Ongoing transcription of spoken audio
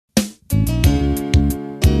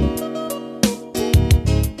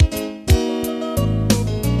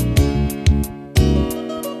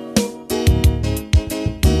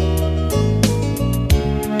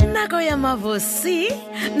bose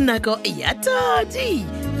nako ya todi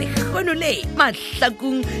le kgono le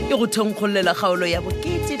Mahlakung e go thonkgolela kgaolo ya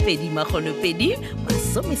bokete magolopedi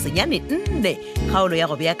masomesenyane nne kgaolo ya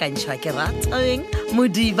go beakantšhwa ke rateng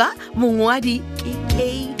modiba mongwadi ke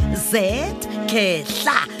KZ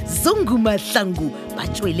Kehla Zungu Mahlangu ba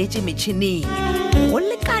tšweletše metšhineng go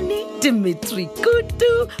lekane Dimitri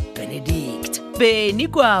Kutu Benedict Beni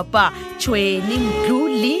Kwapa Chweni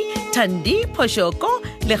Mdluli Thandi Phoshoko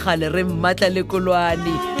le gale re mmatla le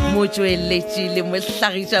kolwane mo tšweletše le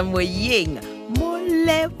mohlagiša moyeng mo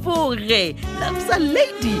leboge lapsa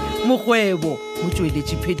lady mokgwebo mo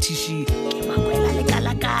tšweletše phetiši ke makwela le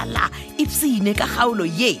kalakala ipsine ka kgaolo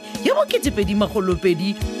ye ya bokete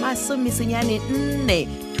magolopedi masomesenyane nne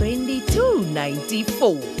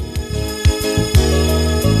 2294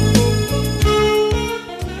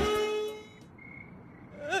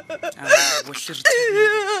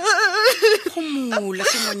 Khumula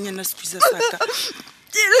ke ngwanyana sepisa saka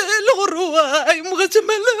le gore wai mogatše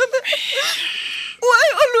malame wai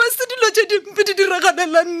always dilo tše dimpe di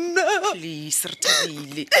diraganela nna please re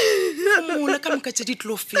thabile khumula ka moka tše di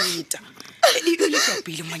tlo feta ile ka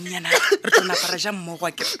pele ngwanyana re tlo napara ja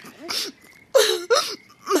mmogo ke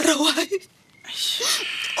mara wai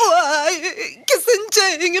ke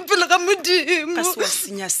sentšeng pele ga modimo ka se wa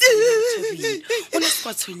senya thabile o ne se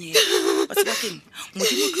kwa tshwenyega wa tseba keng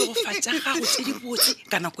modimo tlo go fatša gago tše di botse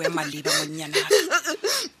ka nako ya maleba ngwanyana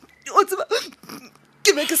o tseba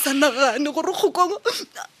ke be ke sa nagane gore kgokong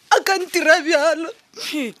a ka ntira bjalo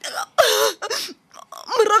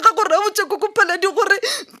moraga gore a botse kokophaledi gore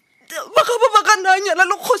ba ga ba ka nanyala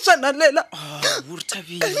le kgošana lela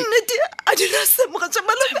nnete a dira semoga tša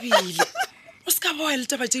malabile o se ka boa le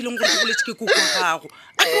taba tše e leng gore o boletse ke koko gago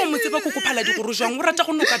a ke wa mo tseba kokophaladi gore jwang o rata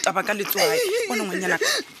go noka taba ka letswai bona ngwanyana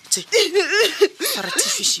tše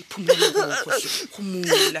artifici phumolagogohle go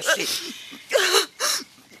molahle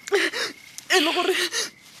e le gore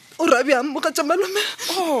o rabjang moga tša malome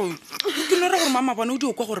ke no ra gore mabone o di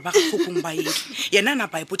okwa gore ba ga kgokong ba ele yena na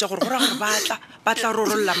ba ipotsa gore go ra gore batla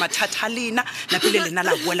rorolola mathata a lena napele lena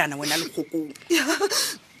la boelana wena le kgokong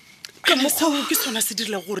ka mokgwa ke sona se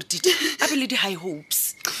dirile gore dite a be le di-high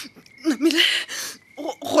hopes namile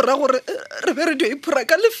go ra gore re be re dio iphora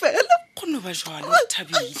ka lefela go no ba jalo re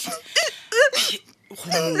thabile go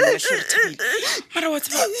molahle re thabile mara wa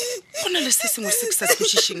tseba go na le se sengwe se ke sa se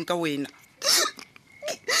kwešišeng ka wena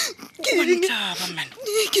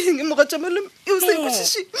ke eng moga tša malome e o sa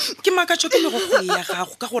ikwešišeng ke makatšo ke megokgo ya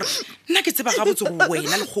gago ka gore nna ke tseba gabotse go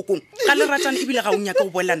wena le kgokong ga le ratane ebile ga o nyaka go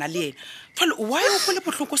boelana le ena fale why o go le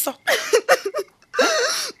botlhoko so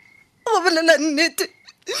go bolela nnete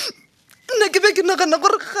nna ke be ke nagana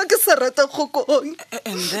gore ga ke sa rata kgokong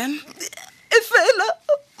and then e fela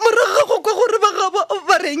moraga go kwa gore ba gaba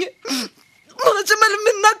ba reng moga tša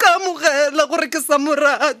malome nna ka amogela gore ke sa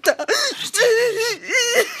morata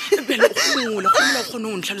pele gomola o kgone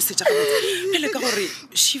o ntlhalosetša gabotse pele ka gore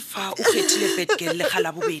shifa o kgethile betgale le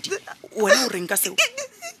kgala bobedi wena o reng ka seo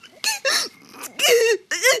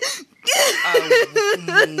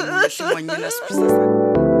ngwanyana sepisa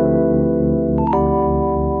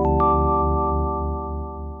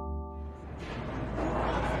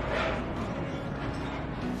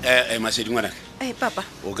Masedi ngwanaka papa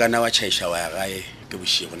o ka nna wa tšhaiša wa ya gae ke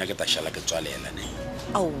bošego na ke tašala ke tswalela ne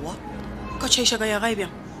aowa ka tšhaiša ka ya gae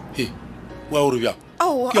bjang wa gore bjang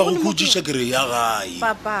ke ya go khutsiša ke re ya gae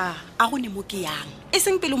papa a go ne mo ke yang e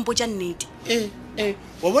seng pele mpotša nnete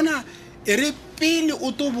wa bona e re pele o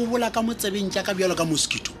to bobola ka motsebeng tša ka bjalo ka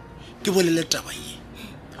mosquito ke bolele taba ye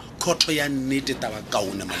khotho ya nnete taba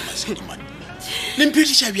kaone mane Masedi mane le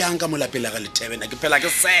mphediša bjang ka molapela ga lethebena ke phela ke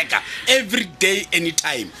seka every day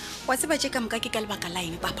anytime wa tseba tše ka moka ke ka lebaka la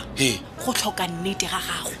eng papa go tlhoka nnete ga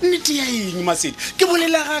gago nnete ya eng Masedi ke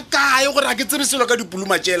bolela ga kae gore a ke tsebe selo ka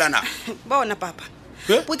dipoluma tšelana bona papa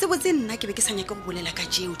botsebotse nna ke be ke sa nyake go bolela ka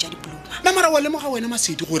tšeo tša dipoluma na mara wa lemoga wena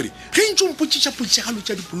Masedi gore ge ntse o mpotšišapotšegalo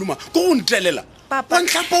tša dipoluma ko go ntelela wa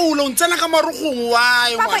ntlhapaola o ntsena ka marogong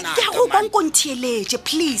wae papa ke go kwa nkontheeletše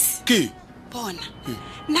please ke bona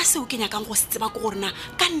nna seo ke nyakang go se tseba ke gorena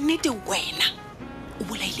ka nnete wena o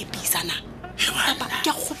bolaile pisana papa ke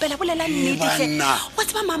a kgopela bolela nnete wa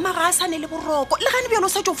tseba mama ga a sane le boroko le gane bjalo o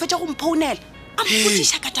sa tšo o fetša go mphounela a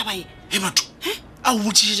mpotšiša ka taba e batho a o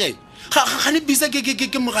botšišae gane bisa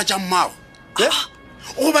ke moga tša mmago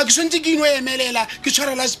goba ke swantse ke ino emelela ke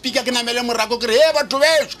tshwarela speaker ke namele morago ke re batho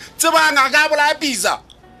beso tsebanga ka bolaya pisa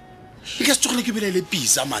e ka se tsogile ke belele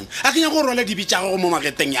pisa man a kenya go rwala dibitšago go mo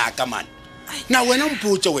mageteng yaka man na wena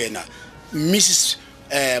mpotse wena Mrs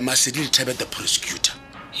Masedi Lethebe the prosecutor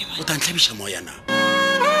o tla ntlhabiša mo yana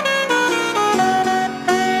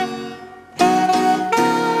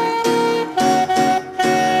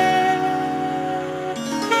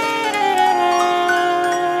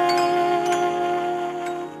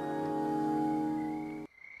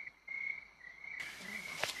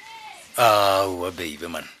aowa baby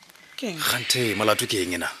man Ke eng? gante molato ke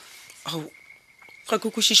eng ena Ao, ga ke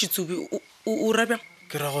kwešišitsobe o ra bjang?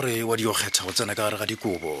 ke ra gore wa di o kgetha go tsena ka gare ga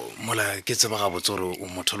dikobo mola ke tseba gabotse gore o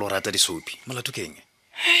motho le o rata disopi molato ke eng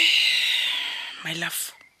My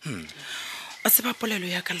love, a tseba polelo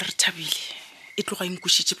ya ka le re thabile e tloga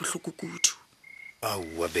inkwešiše bohloko kudu.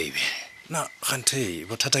 aowa baby na gante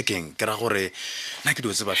bothata ke eng ke ra gore nna ke dio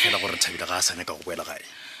tseba fela gore thabile ga a sa nyaka go boela gae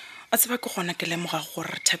A tseba ke gona ke lemoga gore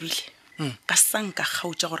re thabile ka sanka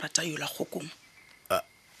kgaotša go rata yola kgokong.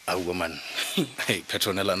 aowa man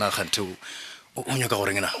petronela na gante o nyaka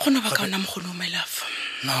goreng ena Gona ba ka ona mokgono, my love.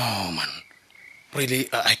 no man really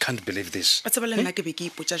I can't believe this A tseba le nna ke be ke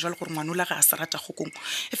ipotša jwale gore ngwanola ga a se rata kgokong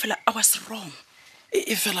e fela I was wrong.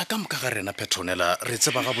 e fela ka moka ga rena petronela re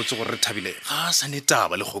tseba gabotse gore re thabile ga a sa ne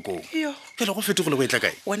taba le kgokong Yo. fela go fetogole go e tla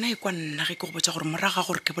kae Wena e kwa nna ge ke go botša gore moraga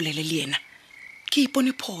gore ke bolele le yena ke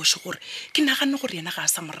ipone phošo gore ke naganne gore yena ga a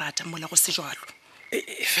sa morata mola go se jalo.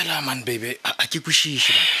 fela man baby a ke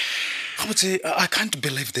kwešiše gabotse I can't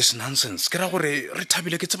believe this nonsense ke ra gore re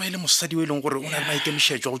thabile ke tseba e le mosadi o e leng gore o na le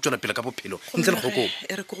maikemišetšo go tswela pele ka bophelo ntle le kgokong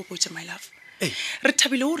E re ke go botše, my love, Ee. re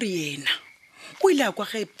thabile o re yena o ile a kwa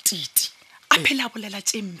ge titi a phela a bolela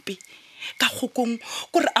tšempe ka kgokong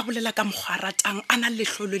kore a bolela ka mokgwa a ratang a na le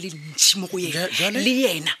lehlolo le ntšhi mo go yena Jwale? le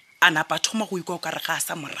yena a napa thoma go ikwa o ka re ga a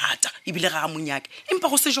sa morata ebile ga a monyake empa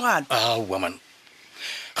go se jalo. aowa man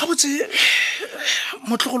gabotse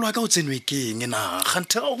motlogolo wa ka o tsenwe ke eng na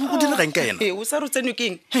gante o dirageng ka ena O sa re o tsenwe ke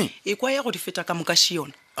eng e kwa ya go di feta ka moka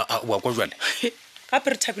šiona wa kwa jwale gape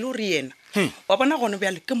re thabile o re yena wa bona gone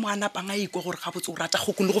bjale ke mo a napang a ikwa gore gabotse o rata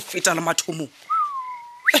kgokong le go feta le mathomong.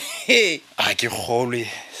 a ke kgolwe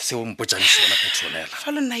se o mpotšang sona petronela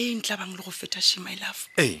fa le nna e ntlabang le go feta she, my love,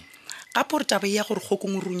 ee gape gore taba ya gore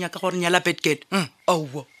kgokong o runya ka gore nyala bedget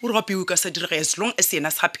aowa o re gape o ka sa direga as long as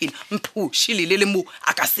yena sa phela mphoši le mo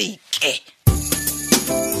a ka se ike.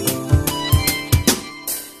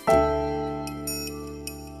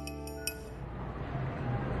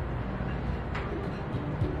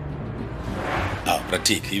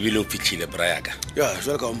 pratic ebile o fitlhile brayaka ya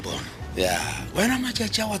jwale ka ompona ya wena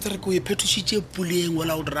matšatši a wa tsere ke o e phetošitše puleng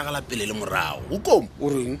ola o diragala pele le morago o komo o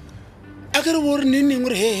reng a ke re bo re nenneng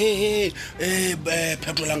ore hehehe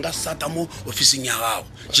phetolang ka sata mo officing ya gago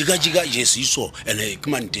jika jesiso ande ke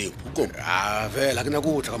manteng o komo a fela ke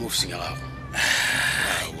nyako o tla ka mo officing ya gago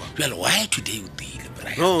bjale why today o tile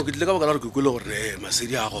braya no ke tlile ka baka la gore ke kwele gore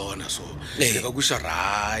masedi a gona so le ka kweša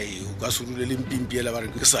rai o ka serule le mpimpiela ba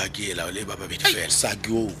re ke sa keela le ba babedi fela sa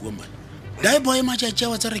ke o man dae boy matšatši a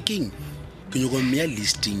wa tsere keng ke nyoko mme ya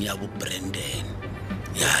listing ya bo Brandon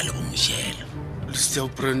ya le bo Michelle list ya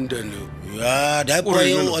Brandon ya dae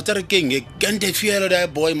boy o tsere keng e kente fiela dae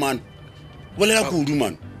boy man bolela kudu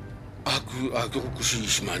man a ke go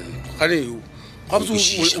kwešiše man gane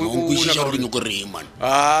onkwešiša gore nyoko reng man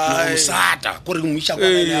Ai. sata kore mmiša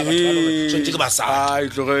kwagala ke ba sata ai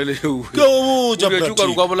tlogele ke o botsa ka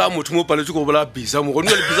ka bola motho mo paletse ko bola bisa mo go nne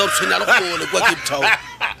le bisa o tshwenya le gole kwa Cape Town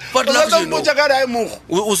but la o botsa ka dae mogo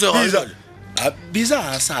o se ga jale bisa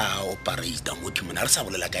a sa operata mo ke mona re sa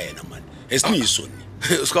bolela ka ena man es ne isone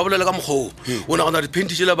se ka bolela ka mokgoo o nagana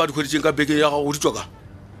diphenti tšela ba di kgweditseng ka beke ya gago go di tswa ka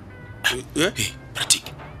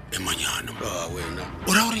pratic e manyana wena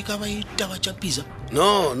o ra gore ka ba itaba tša pisa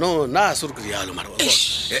no na se re ke dialo mara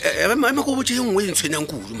eme ko botse e nngwe e ntshwenyang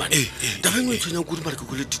kudu mane taba engwe e ntshwenyang kudu mare ke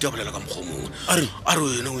kwele tite a bolela ka mokgwa mongwe a re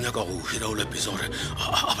wena o nyaka go hira o lapisa gore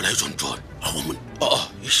a bola e tswan tsone a woman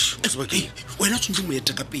wena tshwantse mo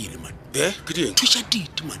ete ka pele man ke dieng thuša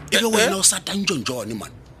tite man ebe wena o satang jonjone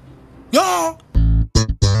man ya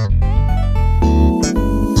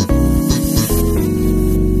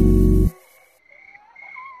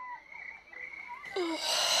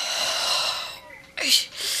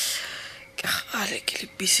Ke le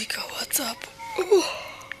busy ka WhatsApp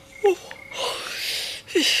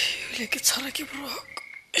le ke tshwara ke boroko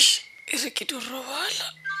e re ke di robala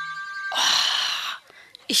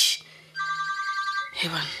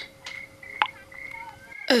heban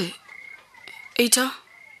Eita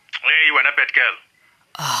hey wena bad girl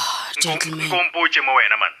gentleman nkompotše mo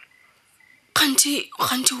wena man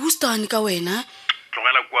kganti who's done ka wena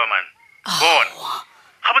tlogela kua man bona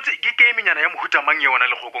gabotse ke kemenyana ya mohuta mang ye ona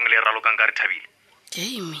le kgokong le ralokang ka re thabile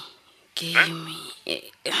game ke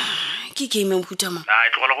game mohutamang a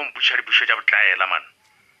tlogela go mputša dipušo tša botlaela man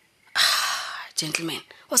gentleman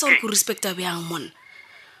wa sa go respecta bjang monna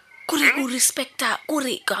kore o respecta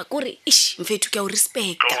kore mfethu ke o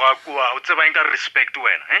respecta tloga kua o tseba eng ka respect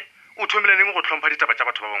wena o thomile neng go tlhompha ditaba tša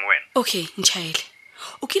batho ba bangwe wena okay ntšhaele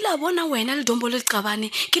o kile a bona wena le dombo le qabane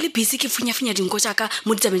ke le busy ke funya dinko tša ka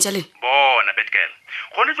mo ditabeng tša lena bona bad girl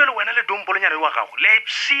gone jwale wena le dombolonyana wa gago le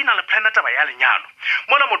ipshina le plana taba ya lenyalo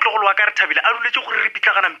mola motlogolo wa ka re Thabile a duletse gore re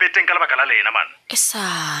pitlagana mpeteng ka lebaka la lena man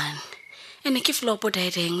esan ene ke flopo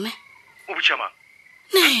daedeng ne o botšha mang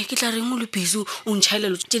ne ke tla reng mo le busy o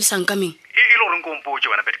ntšhaelelo tse di sang ka meng e le goreng ko mpotse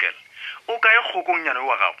wena Betgirl o ka ye kgokongnyana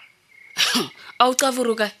wa gago a o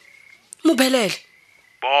cavoroka mobelele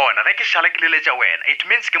bona ge ke šala ke leletša wena it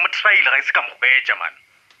means ke mo traile ga e se ka mokgwetša man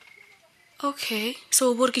okay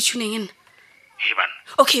so bore ke tshuneng en he bana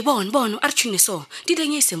okay bon a re tshune so di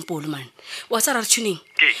deng e simple man wa tsa ra tshuneng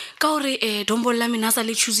ka gore dombo la mina sa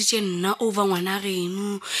le choositse nna over ngwana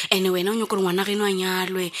geno ene wena o nyoko ngwana geno a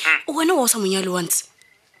nyalwe o wena wa sa monyale once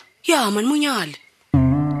ya man monyale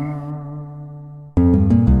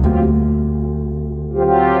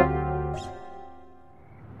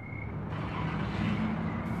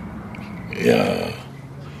Yeah.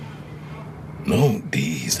 No,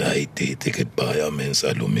 these I take it by a men's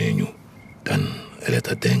aluminium. Dan let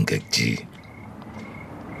a denke G.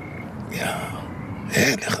 Ja,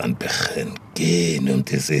 hele gaan begin ken om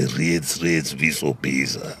te sê reeds wie so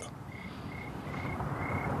bezig.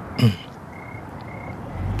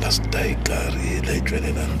 Das daikari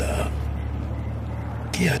leitwelelanda.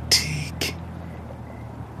 Kiatik.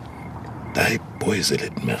 Dai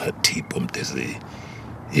poiselet megatip om te sê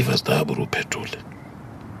I was daar beroep petrol.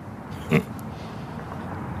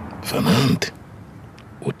 Vanavond,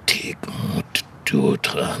 o tik moet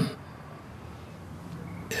doodgaan.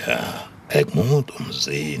 Ja, ik moet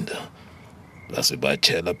omzien. Dat ze bij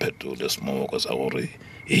Chela petrol is mogen zeggen,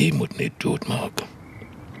 je moet niet doodmaken.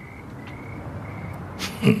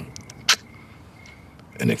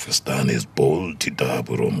 En ik verstaan is bol die daar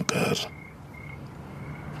beroem kar.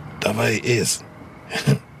 Daarbij is...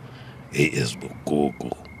 Hij is bekoko.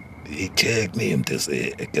 Hij check me om te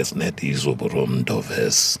zeggen, ik is net iets op rond of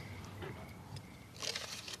is.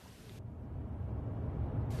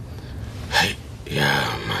 Hey, ja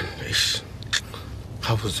man, is...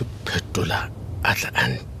 Ga we zo petula at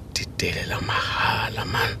antitelela mahala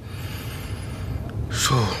man.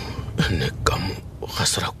 So, en ik kan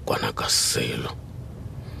gasra kwana ka selo.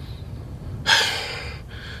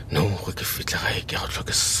 No, go ke fitla ga e ke go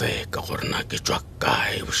tlhoke seka gore na ke tswa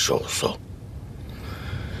kae bošoso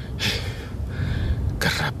ke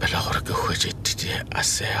rapela gore ke hwetse tidi a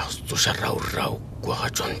se a tsoša raurau kwa ga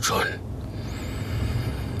John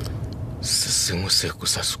se sengwe se ko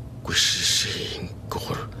sa se kwešišeng ke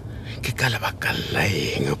gore ke ka lebaka la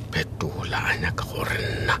eng Petola a nyaka gore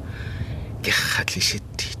nna ke kgatliše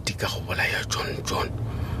tidi ka go bolaya John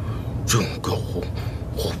ke go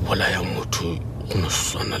bolaya motho go no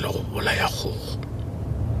swana le go bolaya kgogo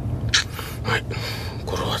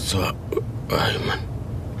kore wa tseba ai man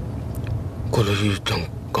Koloi tlang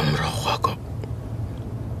ka morago ga ka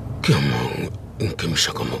ke mang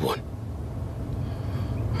nkemiša ka mabone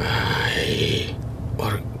ai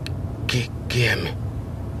or ke eme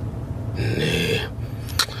ne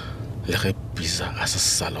le ge pisa a sa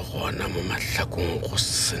sala gona mo Mahlakung go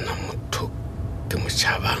sena motho ke mo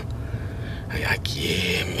tšhabang ya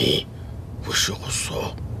ke eme bošego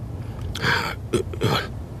so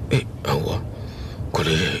awa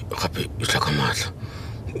Koloi gape e tla ka maatla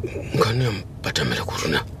nkane ya mpatamela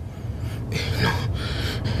kuruna no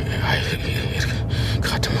ke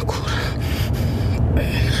gata makura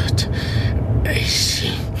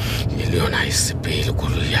eishi e le yona e sepele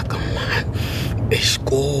Koloi ya ka man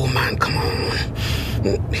go man come on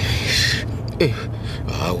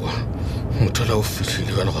awa motho la o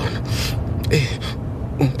fitlhile ka le gona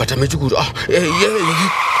mpatametse kudu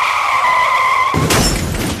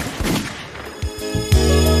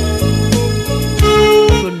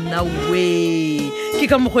we ke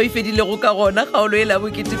ka mokgwa e fedilego ka gona kgaolo e la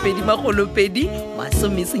boketepedi magolopedi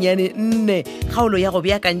masomesenyane 4 kgaolo ya go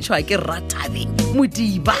beakantšhwa ke Rathabi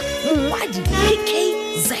Modiba mongwadi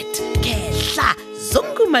KKZ Kehla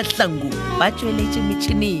Zongu Mahlangu ba tšweletše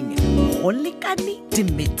metšhineng go lekane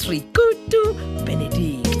Dimitri Kutu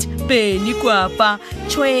Benedict Beni Kwapa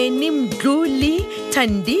Chweni Mdluli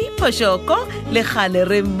Thandi Poshoko le Kgale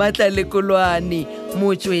re Mmatla Lekolwane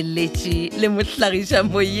motsweletši le mohlagiša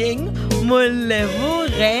moyeng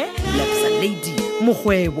Moleboge Lapsa Lady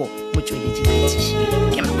Mokgwebo motsweletši Letiši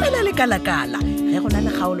ke makwela le kalakala ge go na le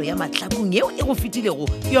kgaolo ya Mahlakung yeo e go fetilego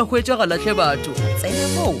ya hwetšagala hle batho tsena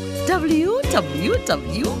mo www.fm.co.za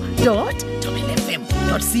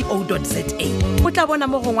o tla bona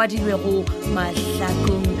mo go ngwadilwego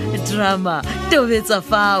Mahlakung drama tobetsa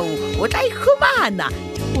fao o tla ikhumana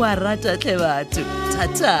wa rata hle batho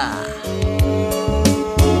thata